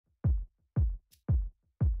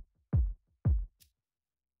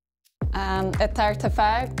At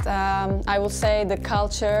Artefact, I will say the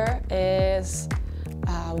culture is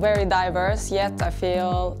very diverse, yet I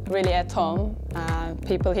feel really at home.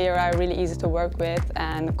 People here are really easy to work with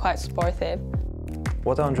and quite supportive.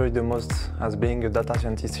 What I enjoy the most as being a data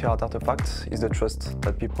scientist here at Artefact is the trust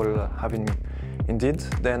that people have in me. Indeed,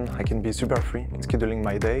 then I can be super free in scheduling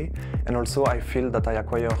my day, and also I feel that I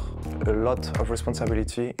acquire a lot of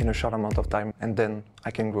responsibility in a short amount of time, and then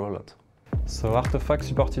I can grow a lot. So Artefact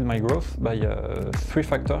supported my growth by three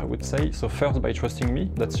factors, I would say. So first, by trusting me,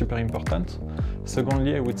 that's super important.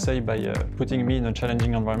 Secondly, I would say by putting me in a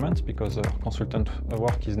challenging environment, because consultant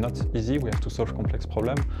work is not easy, we have to solve complex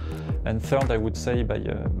problems. And third, I would say by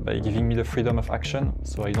giving me the freedom of action,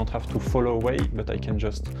 so I don't have to follow a way, but I can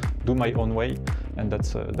just do my own way, and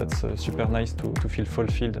that's super nice to feel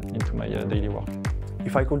fulfilled into my daily work.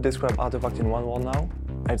 If I could describe Artefact in one word now,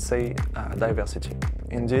 I'd say diversity.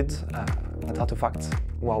 Indeed, at Artefact,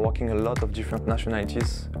 we are working a lot of different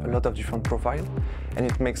nationalities, a lot of different profiles, and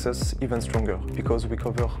it makes us even stronger because we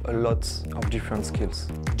cover a lot of different skills.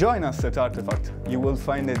 Join us at Artefact. You will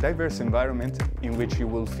find a diverse environment in which you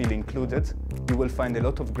will feel included, you will find a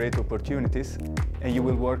lot of great opportunities, and you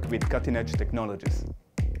will work with cutting-edge technologies.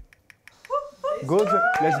 Good,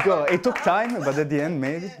 let's go. It took time, but at the end,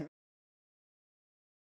 maybe.